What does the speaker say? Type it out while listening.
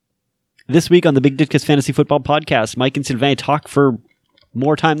This week on the Big Ditkus Fantasy Football Podcast, Mike and Sylvain talk for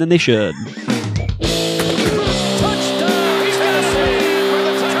more time than they should.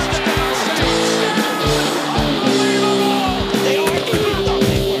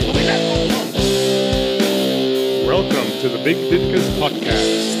 Welcome to the Big Ditkus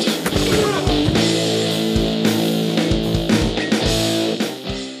Podcast.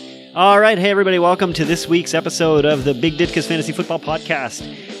 All right, hey everybody, welcome to this week's episode of the Big Ditkus Fantasy Football Podcast.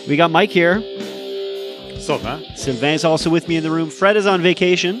 We got Mike here. So, huh? Sylvain's also with me in the room. Fred is on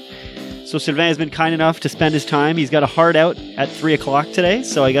vacation, so Sylvain has been kind enough to spend his time. He's got a hard out at 3 o'clock today,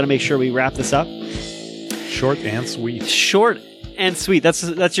 so I got to make sure we wrap this up. Short and sweet. Short and sweet.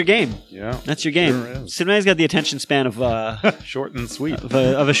 That's your game. Yeah. That's your game. Sure is. Sylvain's got the attention span of Short and sweet. of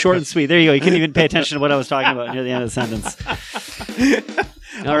a short and sweet. There you go. You couldn't even pay attention to what I was talking about near the end of the sentence.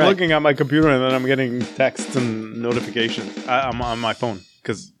 All I'm right. looking at my computer and then I'm getting texts and notifications. I'm on my phone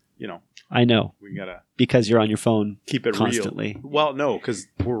because, I know, we got to because you're on your phone keep it constantly. real. Well, no, because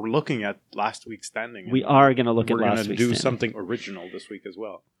we're looking at last week's standing. We are going to look at We're last going to week's do standing. something original this week as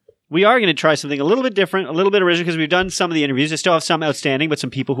well. We are going to try something a little bit different, a little bit original, because we've done some of the interviews. I still have some outstanding, but some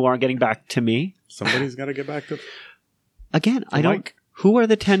people who aren't getting back to me. Somebody's got to get back to Again, I don't... Mike. Who are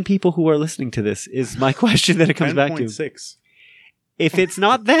the 10 people who are listening to this is my question that it comes back to. 10.6. If it's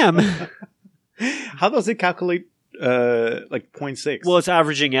not them... How does it calculate 0.6? Well, it's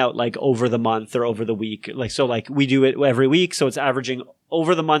averaging out like over the month or over the week. So we do it every week, so it's averaging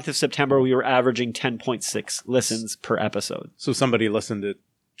over the month of September. We were averaging 10.6 listens per episode. So somebody listened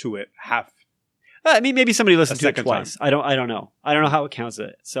to it half. I mean, maybe somebody listened A to it second twice. I don't know. I don't know how it counts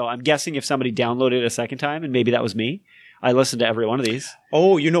it. So I'm guessing if somebody downloaded it a second time, and maybe that was me. I listened to every one of these.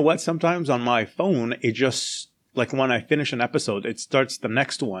 Oh, you know what? Sometimes on my phone, it just, like when I finish an episode, it starts the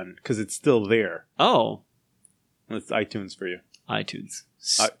next one because it's still there. Oh, That's iTunes for you. iTunes.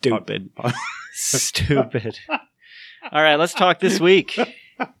 Stupid. Uh, Stupid. All right, let's talk this week.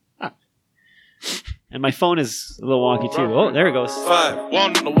 And my phone is a little wonky too. Oh, there it goes. 5,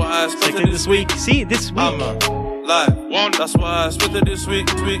 1, the wise, Stick to this week. See, this week. I'm a live 1, that's why I split it this week,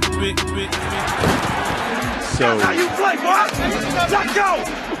 tweak. So,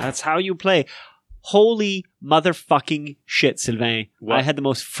 That's how you play. Holy motherfucking shit, Sylvain. What? I had the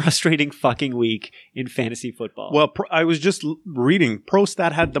most frustrating fucking week in fantasy football. well, I was just reading.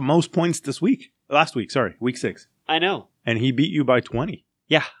 ProStat had the most points this week. Last week, sorry, week 6. I know. And he beat you by 20.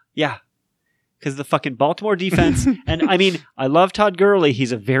 Yeah. Because the fucking Baltimore defense, and I mean, I love Todd Gurley.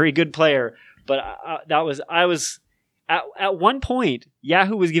 He's a very good player, but I was at one point,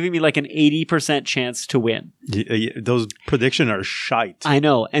 Yahoo was giving me like an 80% chance to win. Those predictions are shite. I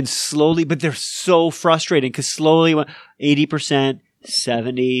know, and slowly, but they're so frustrating because slowly went 80%,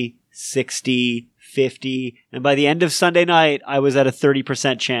 70, 60, 50, and by the end of Sunday night, I was at a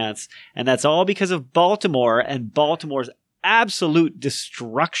 30% chance, and that's all because of Baltimore and Baltimore's absolute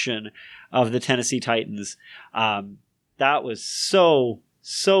destruction of the Tennessee Titans. That was so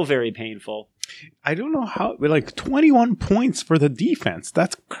very painful. I don't know how, 21 points for the defense.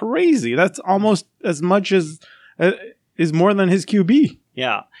 That's crazy. That's almost as much as is more than his QB.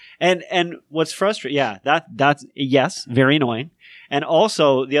 Yeah. And what's frustrating, that's yes, very annoying. And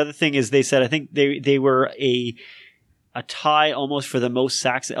also the other thing is they said, I think they were a tie almost for the most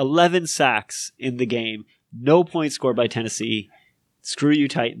sacks, 11 sacks in the game. No points scored by Tennessee. Screw you,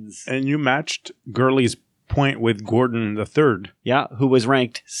 Titans. And you matched Gurley's point with Gordon the third. Yeah, who was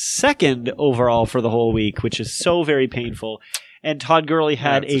ranked second overall for the whole week, which is so very painful. And Todd Gurley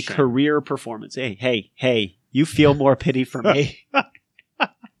had That's a shame. career performance. Hey, you feel more pity for me.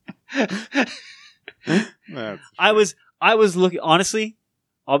 I was looking, honestly,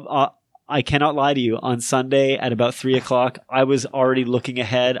 I cannot lie to you. On Sunday at about 3 o'clock, I was already looking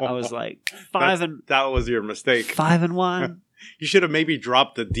ahead. I was like That was your mistake. 5-1. You should have maybe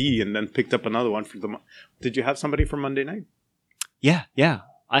dropped the D and then picked up another one for the. Did you have somebody for Monday night? Yeah.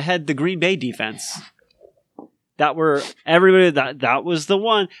 I had the Green Bay defense. That were everybody. That was the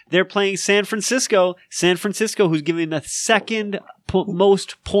one. They're playing San Francisco. San Francisco, who's giving the second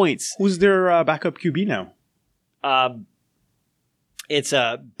most points. Who's their backup QB now? It's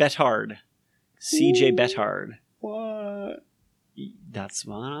Betard, CJ Betard. What? That's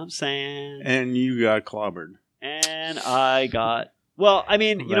what I'm saying. And you got clobbered. And I got. Well, I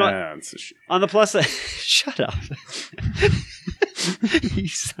mean, you know what? That's a shame. On the plus side, shut up. You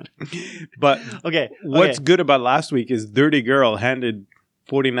son of- But okay. what's good about last week is Dirty Girl handed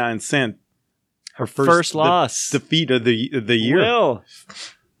 49 Cent her first loss defeat of the year.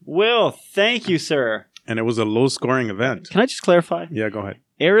 Will, thank you, sir. And it was a low-scoring event. Can I just clarify? Yeah, go ahead.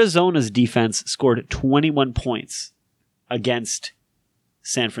 Arizona's defense scored 21 points against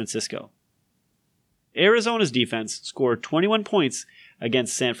San Francisco. Arizona's defense scored 21 points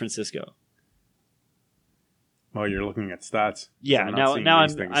against San Francisco. Oh, you're looking at stats. Yeah, I'm not seeing now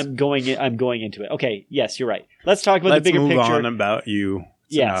these things. I'm going into it. Okay, yes, you're right. Let's talk about Let's the bigger move picture. on about you.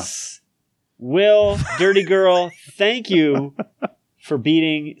 It's Yes. Will, Dirty Girl, thank you for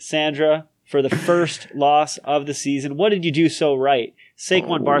beating Sandra for the first loss of the season. What did you do so right?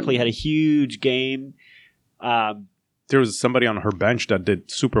 Saquon Barkley had a huge game. There was somebody on her bench that did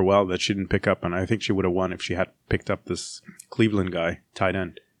super well that she didn't pick up, and I think she would have won if she had picked up this Cleveland guy, tight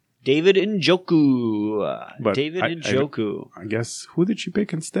end. David Njoku. But David Njoku. I guess, who did she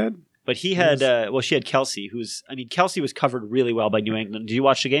pick instead? But he had, she had Kelsey, Kelsey was covered really well by New England. Did you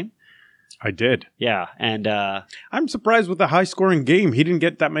watch the game? I did. Yeah, and I'm surprised with the high-scoring game. He didn't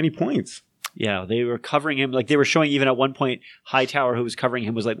get that many points. yeah, they were covering him. Like they were showing even at one point, Hightower, who was covering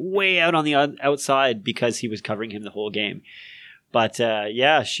him, was like way out on the outside because he was covering him the whole game. But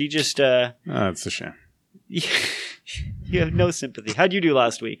yeah, she just... That's a shame. You have no sympathy. How'd you do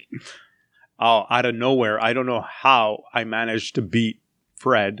last week? Oh, out of nowhere. I don't know how I managed to beat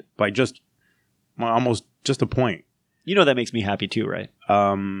Fred by almost just a point. You know that makes me happy too, right? I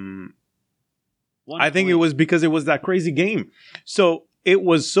think it was because it was that crazy game. So it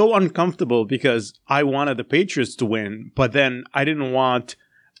was so uncomfortable because I wanted the Patriots to win, but then I didn't want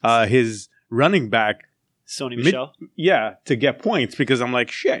his running back, Sony Michel. to get points because I'm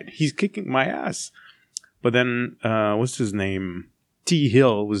like, shit, he's kicking my ass. But then, what's his name? T.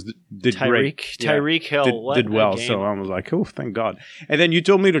 Hill did great. Tyreek Hill did well. game. So I was like, oh, thank God. And then you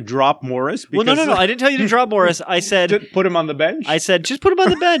told me to drop Morris. Well, no. I didn't tell you to drop Morris. I said to put him on the bench. I said just put him on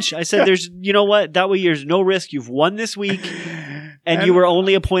the bench. I said there's, you know what? That way there's no risk. You've won this week, and you were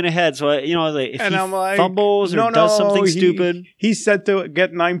only a point ahead. So if he fumbles or does something stupid, he's set to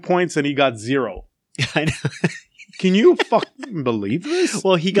get 9 points and he got 0. I know. Can you fucking believe this?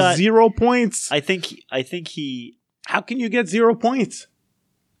 Well, he got 0 points. I think he. How can you get 0 points?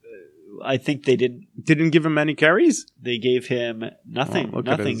 I think they didn't give him any carries. They gave him nothing.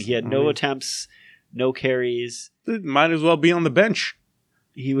 Nothing. He had no attempts, no carries. Might as well be on the bench.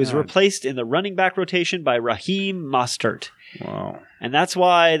 He was replaced in the running back rotation by Raheem Mostert. Wow. And that's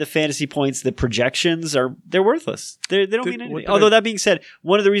why the fantasy points, the projections they're worthless. They don't mean anything. Although that being said,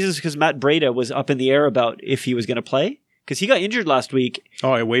 one of the reasons is because Matt Breida was up in the air about if he was going to play because he got injured last week.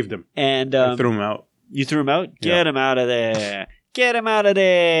 Oh, I waived him. And I threw him out. You threw him out? Get him out of there. Get him out of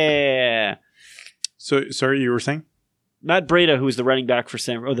there. So, sorry, you were saying? Matt Breida, who was the running back for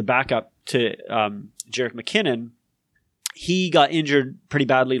the backup to Jerick McKinnon, he got injured pretty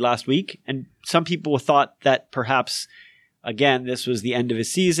badly last week. And some people thought that perhaps, again, this was the end of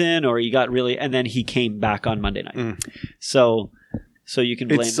his season or he got really... And then he came back on Monday night. So you can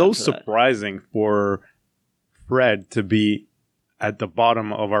blame It's so him for surprising for Fred to be at the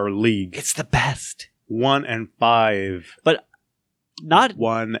bottom of our league. It's the best. 1-5. But not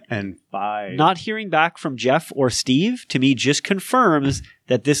 1-5. Not hearing back from Jeff or Steve to me just confirms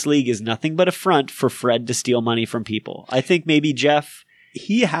that this league is nothing but a front for Fred to steal money from people. I think maybe Jeff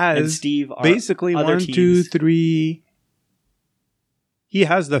and Steve are basically other 1, teams. 2, 3. He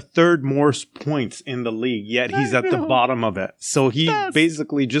has the third most points in the league, yet he's at the bottom of it. So he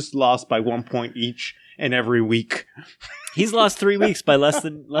basically just lost by 1 point each and every week. He's lost 3 weeks by less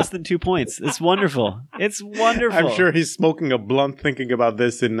than 2 points. It's wonderful. It's wonderful. I'm sure he's smoking a blunt thinking about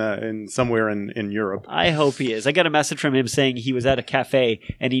this in somewhere in Europe. I hope he is. I got a message from him saying he was at a cafe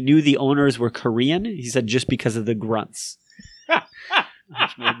and he knew the owners were Korean. He said just because of the grunts.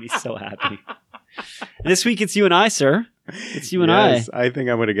 Which made me so happy. And this week it's you and I, sir. It's you and I. I think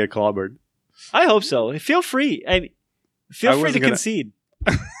I'm going to get clobbered. I hope so. Feel free. Feel free to concede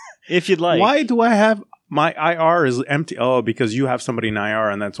if you'd like. Why do I have... My IR is empty. Oh, because you have somebody in IR,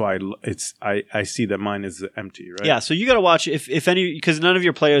 and that's why I see that mine is empty, right? Yeah, so you got to watch if any, because none of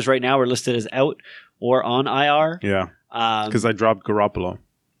your players right now are listed as out or on IR. Yeah, because I dropped Garoppolo.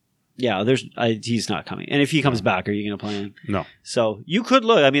 Yeah, he's not coming, and if he comes back, are you going to play him? No. So you could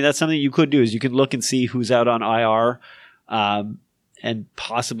look. I mean, that's something you could do is you could look and see who's out on IR, and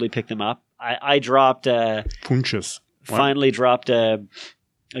possibly pick them up. I dropped Funchess. Finally dropped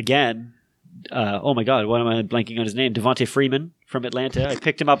again. Oh my God, why am I blanking on his name? Devontae Freeman from Atlanta. I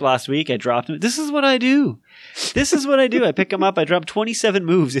picked him up last week. I dropped him. This is what I do. I pick him up. I dropped 27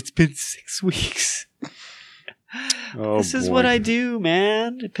 moves. It's been 6 weeks. This is what I do,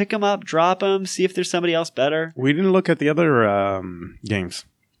 man. Pick him up, drop him, see if there's somebody else better. We didn't look at the other games.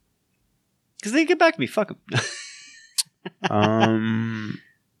 Because they get back to me. Fuck them. I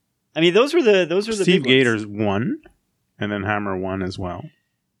mean, those were the Steve big Gators won, and then Hammer won as well.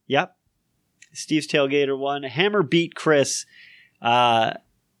 Yep. Steve's Tailgater won. Hammer beat Chris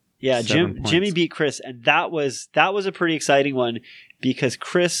Yeah, 7 points. Jimmy beat Chris, and that was a pretty exciting one because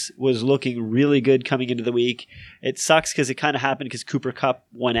Chris was looking really good coming into the week. It sucks because it kind of happened because Cooper Kupp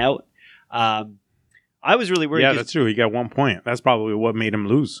went out. I was really worried. Yeah, that's true. He got 1 point. That's probably what made him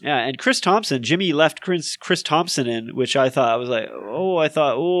lose. Yeah, and Chris Thompson, Jimmy left Chris Thompson in, which I thought,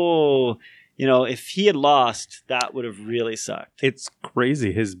 if he had lost, that would have really sucked. It's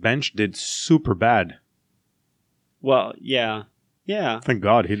crazy. His bench did super bad. Well, yeah. Yeah. Thank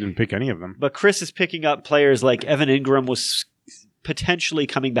God he didn't pick any of them. But Chris is picking up players like Evan Ingram was potentially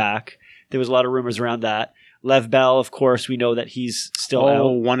coming back. There was a lot of rumors around that. Lev Bell, of course, we know that he's still out.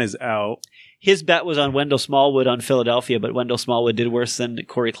 One is out. His bet was on Wendell Smallwood on Philadelphia, but Wendell Smallwood did worse than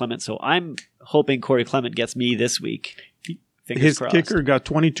Corey Clement. So I'm hoping Corey Clement gets me this week. Fingers His crossed. kicker got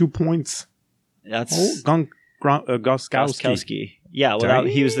 22 points. That's Gostkowski. Gostkowski. Yeah, well,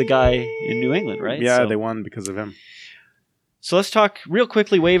 he was the guy in New England, right? Yeah, So- they won because of him. So let's talk real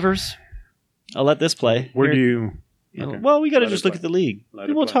quickly waivers. I'll let this play. Where Here- do you... you know, okay. well, we got to Let just it look play. at the league. Let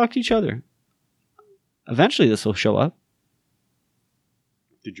And it we'll play. talk to each other. Eventually this will show up.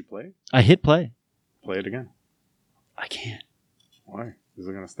 Did you play? I hit play. Play it again. I can't. Why? Is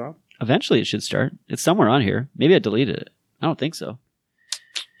it going to stop? Eventually it should start. It's somewhere on here. Maybe I deleted it. I don't think so.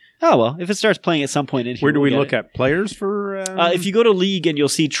 Oh, well. If it starts playing at some point in here. Where do we we'll look get at? Players for... it. If you go to league and you'll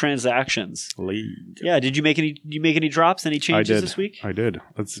see transactions. League. Yeah. Did you make any drops? Any changes this week? I did.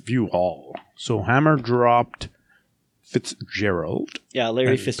 Let's view all. So Hammer dropped Fitzgerald. Yeah.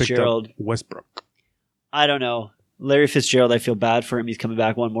 Larry and picked up Fitzgerald. Westbrook. I don't know. Larry Fitzgerald, I feel bad for him. He's coming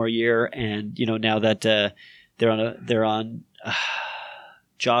back one more year, and now that they're on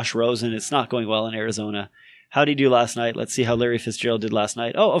Josh Rosen, it's not going well in Arizona. How did he do last night? Let's see how Larry Fitzgerald did last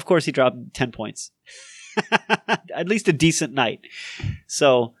night. Oh, of course, he dropped 10 points. At least a decent night.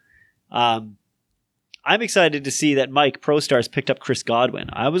 So, I'm excited to see that Mike ProStars picked up Chris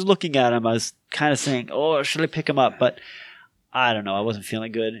Godwin. I was looking at him. I was kind of saying, "Oh, should I pick him up?" But I don't know. I wasn't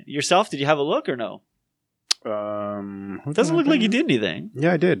feeling good. Yourself? Did you have a look or no? It doesn't look like you did anything.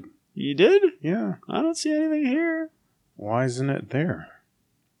 Yeah, I did. You did? Yeah. I don't see anything here. Why isn't it there?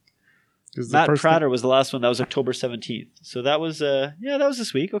 Matt Prater was the last one. That was October 17th. So that was that was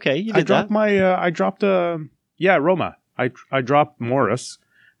this week. Okay, you did Roma. I dropped Morris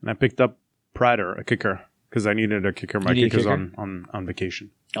and I picked up Prater, a kicker, because I needed a kicker. My You need a kicker's kicker? on vacation.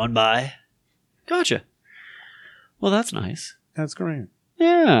 On by. Gotcha. Well, that's nice. That's great.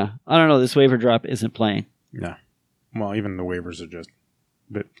 Yeah. I don't know. This waiver drop isn't playing. Yeah. Well, even the waivers are just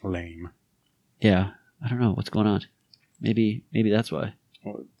a bit lame. Yeah. I don't know what's going on. Maybe that's why.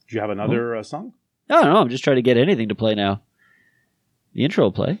 Well, do you have another song? I don't know. I'm just trying to get anything to play now. The intro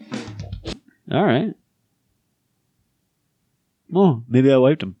will play. All right. Oh, maybe I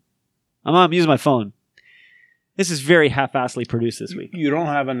wiped him. I'm using my phone. This is very half-assedly produced this week. You don't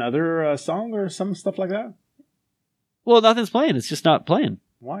have another song or some stuff like that? Well, nothing's playing. It's just not playing.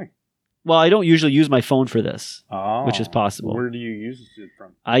 Why? Well, I don't usually use my phone for this, Oh, which is possible. Where do you use it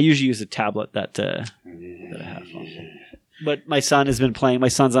from? I usually use a tablet that I have. But my son has been playing. My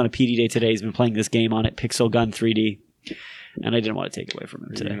son's on a PD day today. He's been playing this game on it, Pixel Gun 3D, and I didn't want to take it away from him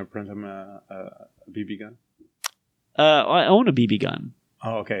Are you today. going to print him a BB gun? I own a BB gun.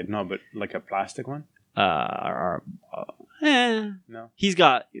 Oh, okay. No, but like a plastic one? No. He's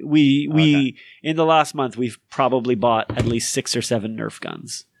got Okay. in the last month we've probably bought at least 6 or 7 Nerf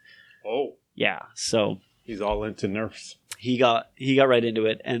guns. Oh. Yeah, so He's all into Nerfs. he got right into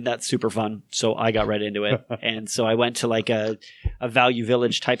it, and that's super fun. So I got right into it, and so I went to like a Value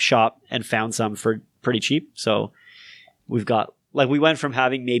Village type shop and found some for pretty cheap. So we've got we went from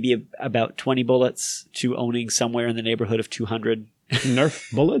having maybe about 20 bullets to owning somewhere in the neighborhood of 200.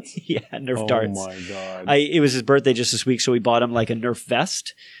 Nerf bullets? Yeah, Nerf darts. Oh my God. It was his birthday just this week, so we bought him like a Nerf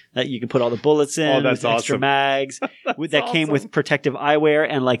vest that you can put all the bullets in. Oh, that's with extra awesome. mags. That came with protective eyewear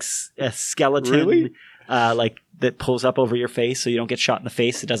and like a skeleton, Really? that pulls up over your face so you don't get shot in the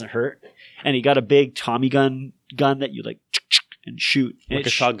face. It doesn't hurt. And he got a big Tommy gun that you like and shoot. And Like a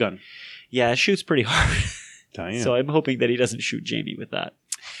shotgun. Yeah, it shoots pretty hard. Damn. So I'm hoping that he doesn't shoot Jamie with that,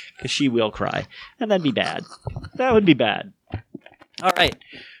 because she will cry, and that'd be bad. That would be bad. All right.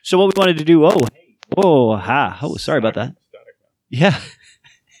 So what we wanted to do? Sorry about that. Yeah.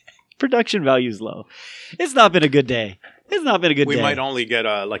 Production value is low. It's not been a good day. It's not been a good day. We might only get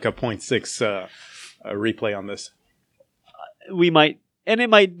a 0.6 replay on this. We might, and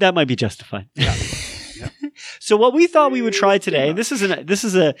that might be justified. So what we thought we would try today, this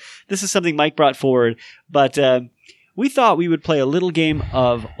is something Mike brought forward, but we thought we would play a little game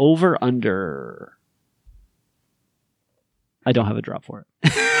of over under. I don't have a drop for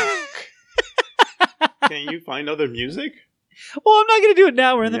it. Can you find other music? Well, I'm not going to do it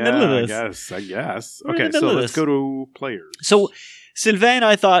now. We're in the middle of this. I guess. We're in the Okay, middle so of let's this. go to players. So Sylvain and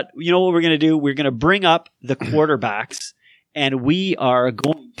I thought, you know what we're going to do? We're going to bring up the quarterbacks, and we are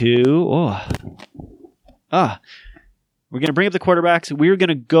going to... we're going to bring up the quarterbacks. We're going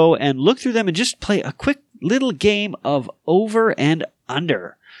to go and look through them and just play a quick little game of over and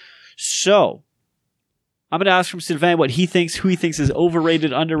under. So I'm going to ask from Sylvain what he thinks, who he thinks is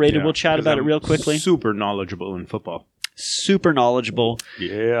overrated, underrated. Yeah, We'll chat 'cause about it I'm real quickly. Super knowledgeable in football. Super knowledgeable.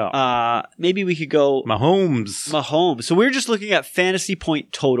 Yeah. Maybe we could go Mahomes. So we're just looking at fantasy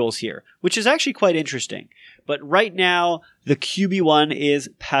point totals here, which is actually quite interesting. But right now, the QB1 is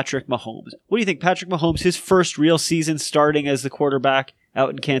Patrick Mahomes. What do you think? Patrick Mahomes, his first real season starting as the quarterback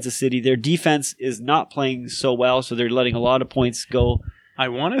out in Kansas City. Their defense is not playing so well, so they're letting a lot of points go. I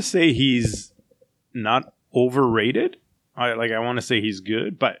want to say he's not overrated. I want to say he's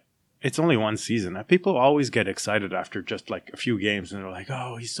good, but it's only one season. People always get excited after just like a few games, and they're like,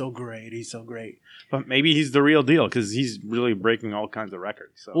 "Oh, he's so great, he's so great." But maybe he's the real deal because he's really breaking all kinds of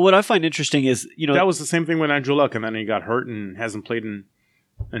records. So. Well, what I find interesting is, that was the same thing with Andrew Luck, and then he got hurt and hasn't played in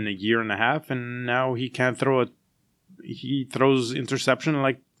a year and a half, and now he can't throw it. He throws interception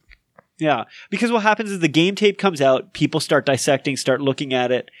like. Yeah, because what happens is the game tape comes out, people start dissecting, start looking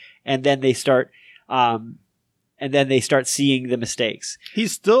at it, and then they start seeing the mistakes.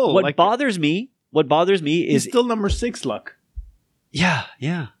 He's still What bothers me is he's still number 6, Luck. Yeah,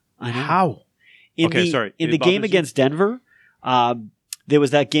 I know. How? In the game against Denver, there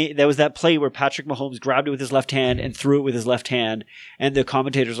was that play where Patrick Mahomes grabbed it with his left hand and threw it with his left hand, and the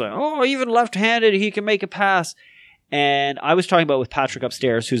commentators were like, "Oh, even left-handed, he can make a pass." And I was talking about with Patrick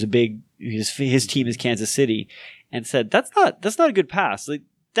upstairs, who's his team is Kansas City, and said that's not a good pass. Like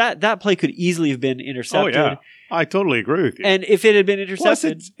that play could easily have been intercepted. Oh yeah, I totally agree with you. And if it had been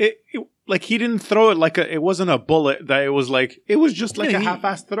intercepted, plus it like he didn't throw it it wasn't a bullet. That it was just like a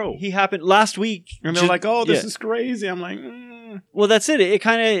half-assed throw. He happened last week, and they're like, "Oh, this is crazy." I'm like, Well, that's it. It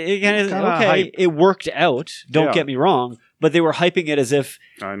kind of okay. Hype. It worked out. Don't get me wrong, but they were hyping it as if,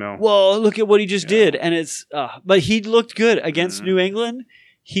 I know. Well, look at what he just did, and it's. But he looked good against New England.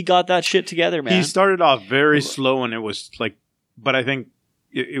 He got that shit together, man. He started off very slow, and it was but I think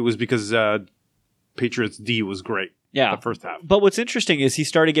it was because Patriots D was great. Yeah, the first half. But what's interesting is he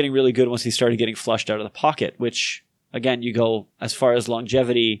started getting really good once he started getting flushed out of the pocket. Which again, you go as far as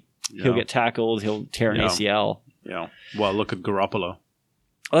longevity. Yeah. He'll get tackled. He'll tear an ACL. Yeah. Well, look at Garoppolo.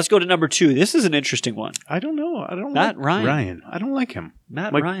 Let's go to number 2. This is an interesting one. I don't know. I don't Matt like Ryan. I don't like him.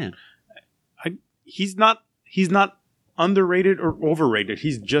 Matt Ryan. He's not underrated or overrated.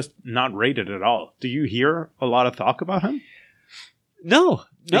 He's just not rated at all. Do you hear a lot of talk about him? No.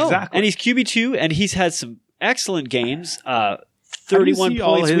 Exactly. And he's QB2, and he's had some excellent games. 31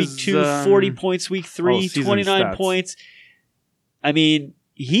 points week 2, 40 points week 3, 29 stats. Points. I mean,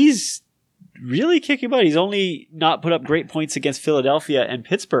 he's really kicking butt. He's only not put up great points against Philadelphia and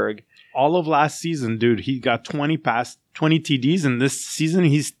Pittsburgh. All of last season, dude, he got 20 TDs, and this season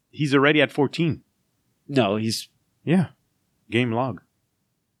he's already at 14. No, he's game log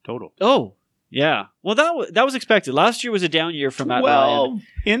total. Oh, yeah. Well, that was expected. Last year was a down year for Matt Ryan.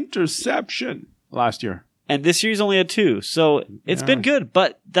 Interception last year. And this year he's only had 2. So it's been good.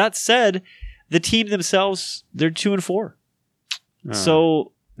 But that said, the team themselves, they're 2-4.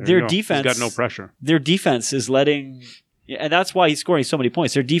 So their defense he's got no pressure. Their defense is letting, and that's why he's scoring so many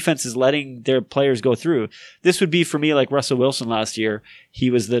points. Their defense is letting their players go through. This would be for me like Russell Wilson last year. He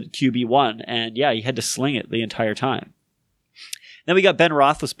was the QB1, and he had to sling it the entire time. Then we got Ben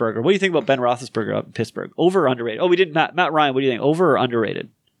Roethlisberger. What do you think about Ben Roethlisberger up in Pittsburgh? Over or underrated? Oh, we didn't. Matt Ryan, what do you think? Over or underrated?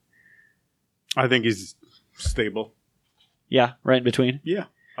 I think he's stable. Yeah, right in between. Yeah,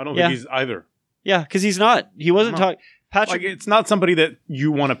 I don't think he's either. Yeah, because he's not. He wasn't talking. Patrick, it's not somebody that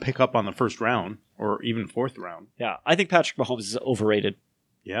you want to pick up on the first round or even fourth round. Yeah, I think Patrick Mahomes is overrated.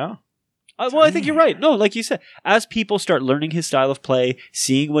 Yeah. Well, I think you're right. No, like you said, as people start learning his style of play,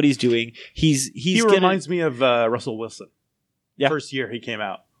 seeing what he's doing, he reminds me of Russell Wilson. Yeah. First year he came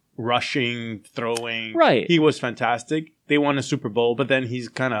out, rushing, throwing. Right. He was fantastic. They won a Super Bowl, but then he's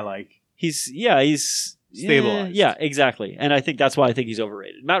kind of like he's stabilized. Yeah, exactly. And I think that's why I think he's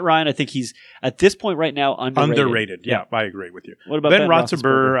overrated. Matt Ryan, I think he's at this point right now underrated. Yeah, I agree with you. What about Ben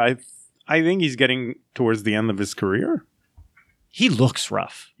Roethlisberger? I think he's getting towards the end of his career. He looks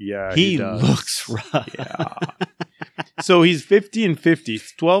rough. Yeah, he does. looks rough. Yeah. So he's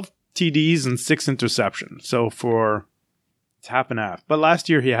 50-50, 12 TDs and 6 interceptions. So it's half and half. But last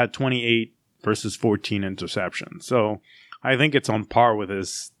year he had 28 versus 14 interceptions. So I think it's on par with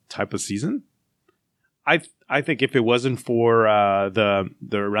his type of season. I think if it wasn't for the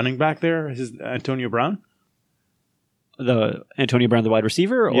running back there, Antonio Brown, Antonio Brown, the wide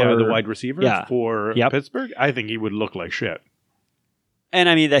receiver? Yeah, or the wide receiver Yeah. for Yep. Pittsburgh. I think he would look like shit. And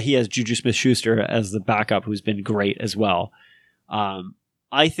I mean that he has Juju Smith-Schuster as the backup, who's been great as well.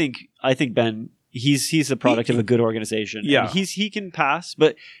 I think Ben, he's a product of a good organization. Yeah. And he can pass,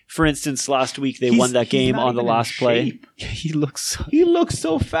 but for instance, last week they won that He's game not on the even in last play. shape. He looks so, He looks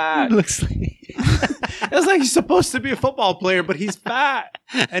so fat. looks like It's like he's supposed to be a football player, but he's fat.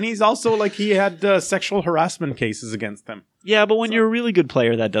 And he's also like he had sexual harassment cases against him. yeah, but when you're a really good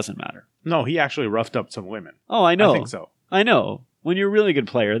player, that doesn't matter. No, he actually roughed up some women. Oh, I know. I think so. I know. When you're a really good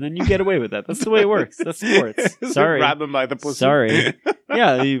player, then you get away with that. That's the way it works. That's sports. Sorry. Grab him by the pussy. Sorry.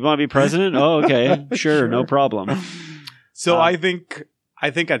 Yeah, you want to be president? Oh, okay. Sure, no problem. So I think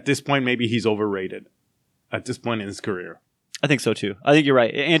at this point maybe he's overrated. At this point in his career, I think so too. I think you're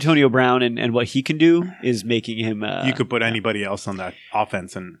right. Antonio Brown and what he can do is making him. you could put anybody else on that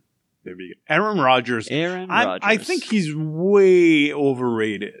offense and they'd be Aaron Rodgers. I think he's way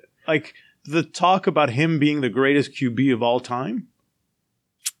overrated. Like the talk about him being the greatest QB of all time.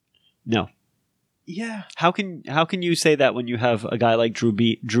 No. Yeah. How can you say that when you have a guy like Drew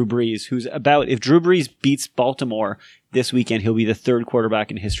Brees, who's about, if Drew Brees beats Baltimore this weekend, he'll be the third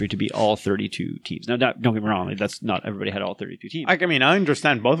quarterback in history to beat all 32 teams. Now, don't get me wrong, like, that's not everybody had all 32 teams. I mean, I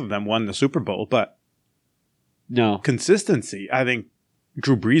understand both of them won the Super Bowl, but No, consistency, I think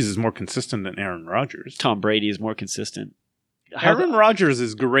Drew Brees is more consistent than Aaron Rodgers. Tom Brady is more consistent. Aaron Rodgers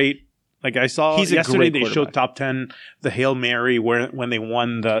is great. Like I saw He's a yesterday, great they showed quarterback. top 10, the Hail Mary, when they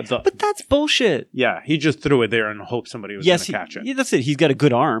won the. But that's bullshit. Yeah, he just threw it there and hoped somebody was going to catch it. Yeah, that's it. He's got a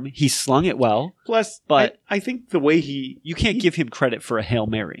good arm. He slung it well. Plus, but I think the way you can't give him credit for a Hail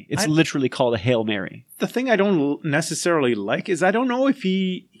Mary. It's I- literally called a Hail Mary. the thing I don't necessarily like is I don't know if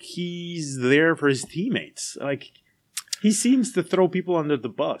he's there for his teammates. Like he seems to throw people under the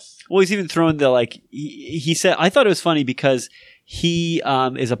bus. Well, he's even throwing he said, I thought it was funny because he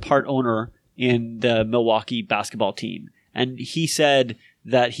is a part owner in the Milwaukee basketball team. And he said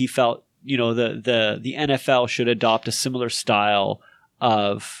that he felt, the NFL should adopt a similar style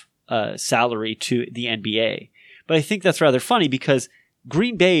of salary to the NBA. But I think that's rather funny because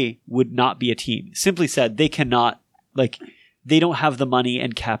Green Bay would not be a team. Simply said, they cannot, they don't have the money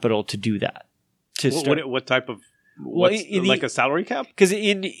and capital to do that. What type of Well, in like a salary cap? Because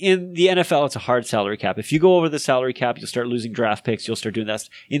in the NFL, it's a hard salary cap. If you go over the salary cap, you'll start losing draft picks. You'll start doing that.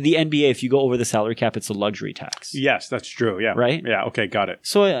 In the NBA, if you go over the salary cap, it's a luxury tax. Yes, that's true. Yeah. Right? Yeah. Okay. Got it.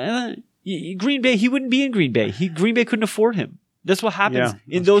 So Green Bay, he wouldn't be in Green Bay. Green Bay couldn't afford him. That's what happens Yeah,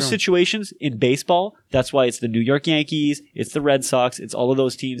 in that's those true. situations. In baseball, that's why it's the New York Yankees, it's the Red Sox, it's all of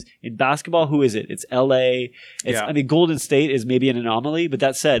those teams. In basketball, who is it? It's LA. Yeah. I mean, Golden State is maybe an anomaly, but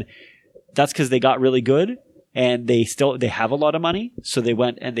that said, that's because they got really good and they have a lot of money, so they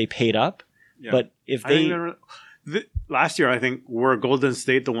went and they paid up. Yeah. But if I they, think last year, I think were Golden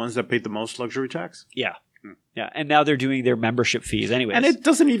State the ones that paid the most luxury tax, yeah, and now they're doing their membership fees anyways. and it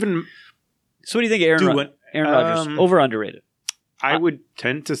doesn't even. So what do you think, Aaron Rodgers? Over, underrated? I would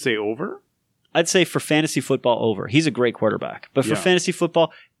tend to say over. I'd say for fantasy football, over. He's a great quarterback. But for Yeah. fantasy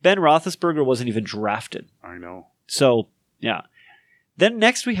football, Ben Roethlisberger wasn't even drafted. I know. So, yeah. Then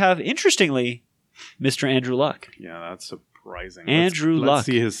next we have, interestingly, Mr. Andrew Luck. Yeah, that's surprising. Andrew Luck. Luck. Let's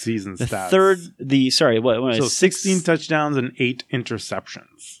see his season The stats. what So is 16 touchdowns and 8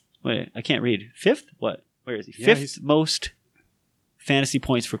 interceptions. Wait, I can't read. Fifth? What? Where is he? Yeah, Fifth he's- most fantasy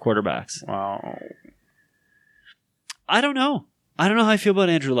points for quarterbacks. Wow. I don't know. I don't know how I feel about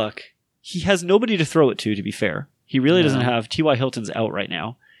Andrew Luck. He has nobody to throw it to be fair. He really doesn't have. T.Y. Hilton's out right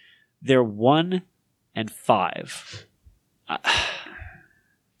now. They're 1-5.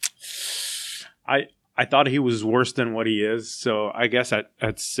 I thought he was worse than what he is. So I guess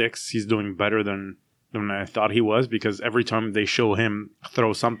at 6, he's doing better than I thought he was, because every time they show him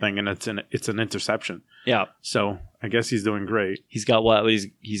throw something and it's an interception. Yeah. So I guess he's doing great. He's got what?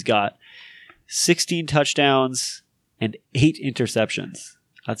 He's got 16 touchdowns and 8 interceptions.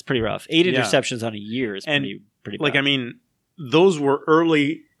 That's pretty rough. 8 Yeah. interceptions on a year is And, pretty bad. Like, I mean, those were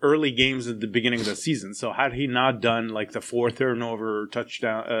early games at the beginning of the season. So had he not done like the 4 turnover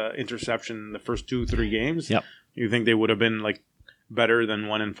touchdown interception in the first 2-3 games, Yep. you think they would have been like better than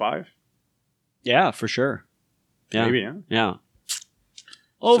 1-5? Yeah, for sure. Yeah. Maybe, yeah. Yeah.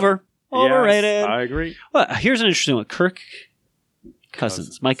 Overrated. Yes, I agree. Well, here's an interesting one. Kirk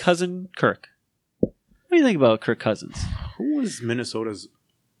Cousins. My cousin Kirk. What do you think about Kirk Cousins? Who was Minnesota's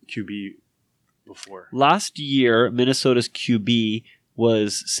QB before? Last year, Minnesota's QB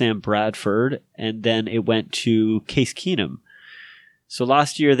was Sam Bradford, and then it went to Case Keenum. So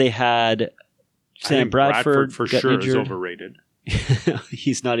last year they had I Sam think Bradford for got sure is injured. overrated.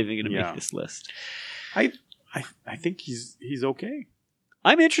 He's not even going to Yeah. make this list. I I think he's okay.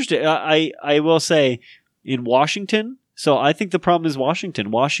 I'm interested. I will say in Washington. So I think the problem is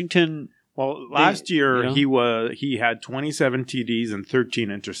Washington. Well, last year you know? he had 27 TDs and 13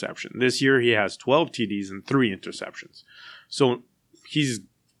 interceptions. This year he has 12 TDs and 3 interceptions. So he's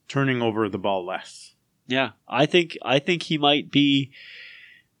turning over the ball less. Yeah, I think he might be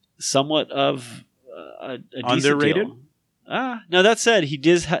somewhat of a decent Underrated? deal. Now that said, he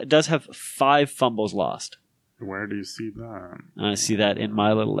does have 5 fumbles lost. Where do you see that? I see that in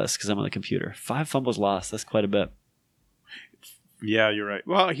my little list because I'm on the computer. 5 fumbles lost. That's quite a bit. Yeah, you're right.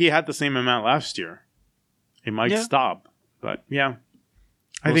 Well, he had the same amount last year. He might stop, but yeah,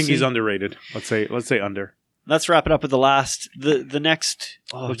 I think he's underrated. Let's say under. Let's wrap it up with the next.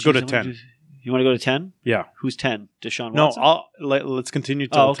 Let's go to 10. You want to go to 10? Yeah. Who's 10? Deshaun No, Watson? let's continue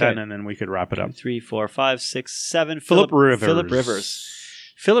till okay. 10, and then we could wrap it up. 3, 4, 5, 6, 7. Philip Rivers.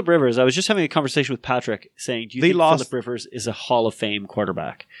 Philip Rivers. I was just having a conversation with Patrick saying, do you think Philip Rivers is a Hall of Fame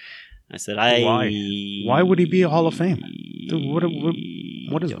quarterback? I said, Why would he be a Hall of Fame?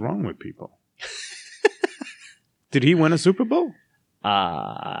 Dude, what is wrong with people? Did he win a Super Bowl?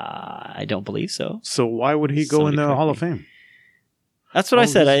 I don't believe so. So why would he go in the Hall of Fame? That's what I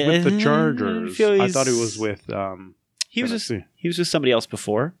said. With the Chargers. I thought he was with. He was with somebody else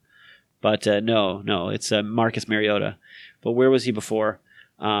before, but no, it's Marcus Mariota. But where was he before?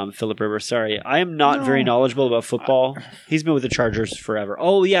 Philip Rivers. Sorry, I am not very knowledgeable about football. He's been with the Chargers forever.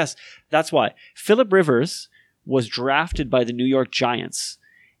 Oh yes, that's why. Philip Rivers was drafted by the New York Giants,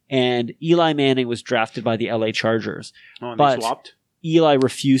 and Eli Manning was drafted by the LA Chargers. Oh, and but they swapped? Eli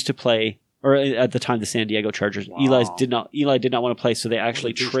refused to play, or at the time the San Diego Chargers. Wow. Eli did not want to play, so they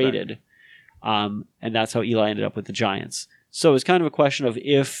actually traded, and that's how Eli ended up with the Giants. So it's kind of a question of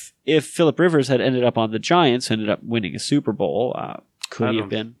if Philip Rivers had ended up on the Giants, ended up winning a Super Bowl, could he have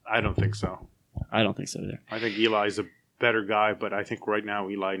been? I don't think so. I don't think so either. I think Eli's a better guy, but I think right now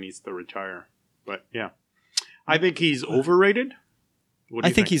Eli needs to retire. But yeah, I think he's overrated. What do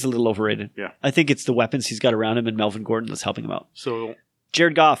you think? He's a little overrated. Yeah. I think it's the weapons he's got around him and Melvin Gordon that's helping him out. So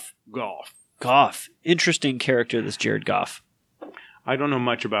Jared Goff. Goff. Interesting character, this Jared Goff. I don't know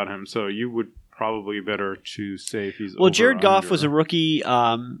much about him, so you would probably better to say if he's Jared Goff was a rookie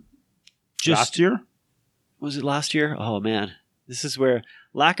last year? Was it last year? Oh, man. This is where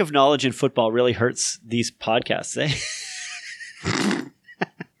lack of knowledge in football really hurts these podcasts, eh?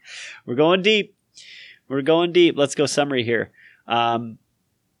 We're going deep. Let's go summary here. Oh,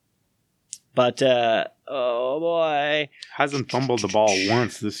 boy. Hasn't fumbled the ball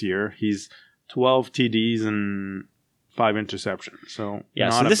once this year. He's 12 TDs and 5 interceptions. So yeah,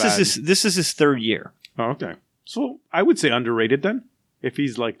 so this is his third year. Oh, okay. So I would say underrated then. If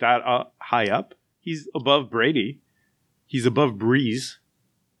he's like that high up, he's above Brady. He's above Breeze.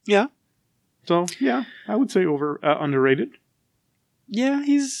 Yeah. So yeah, I would say underrated. Yeah,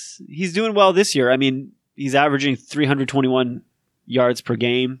 he's doing well this year. I mean, he's averaging 321 yards per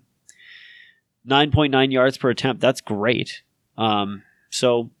game, 9.9 yards per attempt. That's great.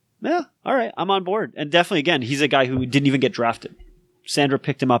 So yeah, all right, I'm on board. And definitely, again, he's a guy who didn't even get drafted. Sandra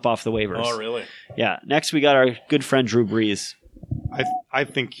picked him up off the waivers. Oh, really? Yeah. Next, we got our good friend Drew Brees. I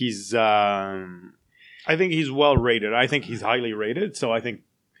think he's well rated. I think he's highly rated. So I think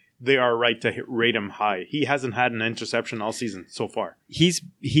they are right to rate him high. He hasn't had an interception all season so far. He's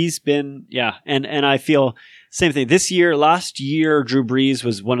been, yeah, and I feel same thing. Last year, Drew Brees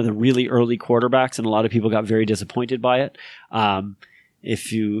was one of the really early quarterbacks, and a lot of people got very disappointed by it.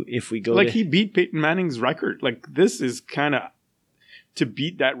 If we go he beat Peyton Manning's record. Like, this is kind of to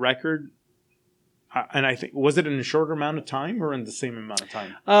beat that record. And I think, was it in a shorter amount of time or in the same amount of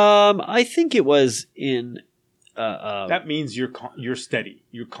time? I think it was in. That means you're steady.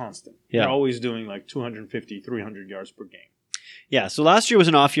 You're constant. Yeah. You're always doing like 250, 300 yards per game. Yeah, so last year was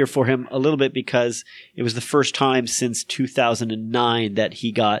an off year for him a little bit because it was the first time since 2009 that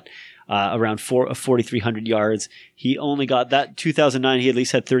he got around 4,300 yards. He only got that 2009. He at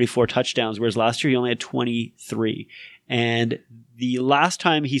least had 34 touchdowns, whereas last year he only had 23. And the last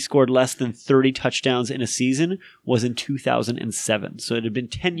time he scored less than 30 touchdowns in a season was in 2007. So it had been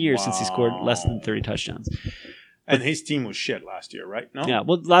 10 years since he scored less than 30 touchdowns. And his team was shit last year, right? No. Yeah.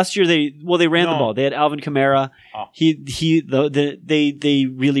 Well, last year they ran the ball. They had Alvin Kamara. Oh. They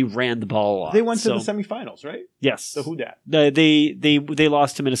really ran the ball a lot. They went to the semifinals, right? Yes. So who dat? They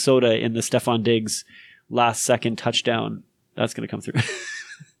lost to Minnesota in the Stephon Diggs last second touchdown. That's going to come through.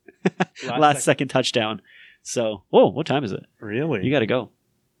 last second touchdown. So, what time is it? Really? You got to go.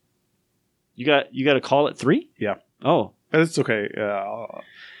 You got to call at 3? Yeah. Oh, that's okay.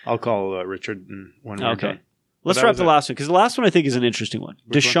 I'll call Richard when we're done. Let's wrap the last one because the last one I think is an interesting one.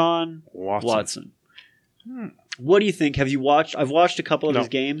 Which Deshaun Watson. What do you think? Have you watched? I've watched a couple of No. his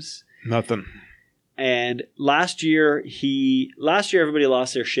games. Nothing. And last year everybody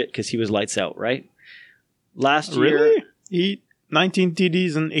lost their shit because he was lights out, right? Last year, Really? He 19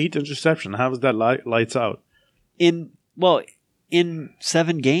 TDs and 8 interceptions. How was that lights out? in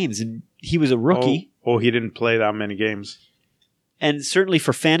 7 games, and he was a rookie. Oh, he didn't play that many games. And certainly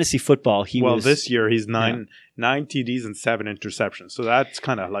for fantasy football, he was. This year he's 9 TDs and 7 interceptions. So that's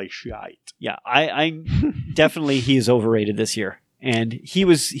kind of like shite. Yeah, I definitely he is overrated this year. And he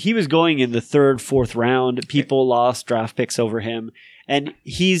was going in the 3rd, 4th round. People lost draft picks over him, and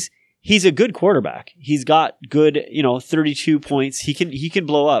he's a good quarterback. He's got good, 32 points. He can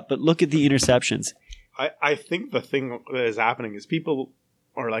blow up. But look at the interceptions. I think the thing that is happening is people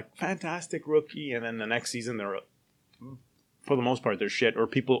are like, fantastic rookie, and then the next season they're, for the most part, they're shit, or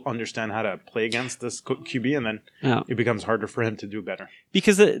people understand how to play against this QB, and then it becomes harder for him to do better.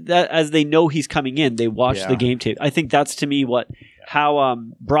 Because that as they know he's coming in, they watch the game tape. I think that's, to me, how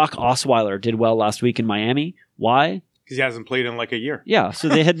Brock Osweiler did well last week in Miami. Why? Because he hasn't played in like a year. Yeah, so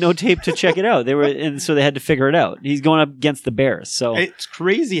they had no tape to check it out. So they had to figure it out. He's going up against the Bears. So it's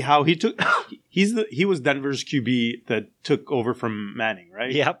crazy how he took. He was Denver's QB that took over from Manning,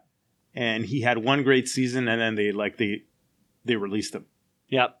 right? Yep. And he had one great season, and then they released him.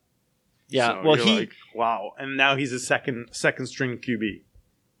 Yep. Yeah. So well, you're like, wow, and now he's a second string QB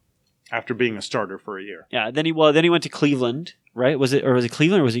after being a starter for a year. Yeah. Then he went to Cleveland, right? Was it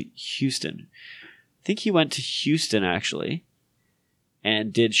Cleveland or was it Houston? I think he went to Houston actually,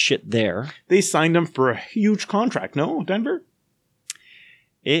 and did shit there. They signed him for a huge contract. No, Denver.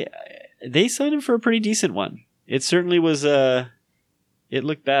 They signed him for a pretty decent one. It certainly was. It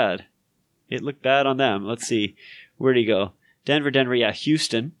looked bad. It looked bad on them. Let's see. Where'd he go? Denver. Yeah,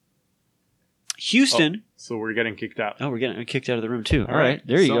 Houston. So we're getting kicked out. Oh, we're getting kicked out of the room too. All right.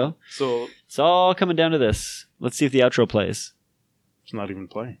 There you go. So It's all coming down to this. Let's see if the outro plays. it's not even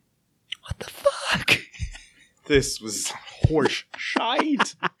playing. What the fuck? This was horse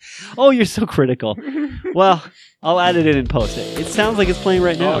shite. Oh, you're so critical. Well, I'll add it in post. It sounds like it's playing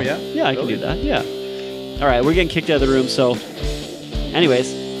right now. Oh, yeah? Yeah, I can do that. Yeah. All right, we're getting kicked out of the room. So,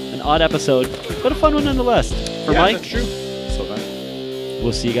 anyways, an odd episode, but a fun one nonetheless. For Mike, that's true. So then.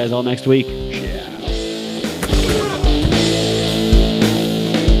 we'll see you guys all next week.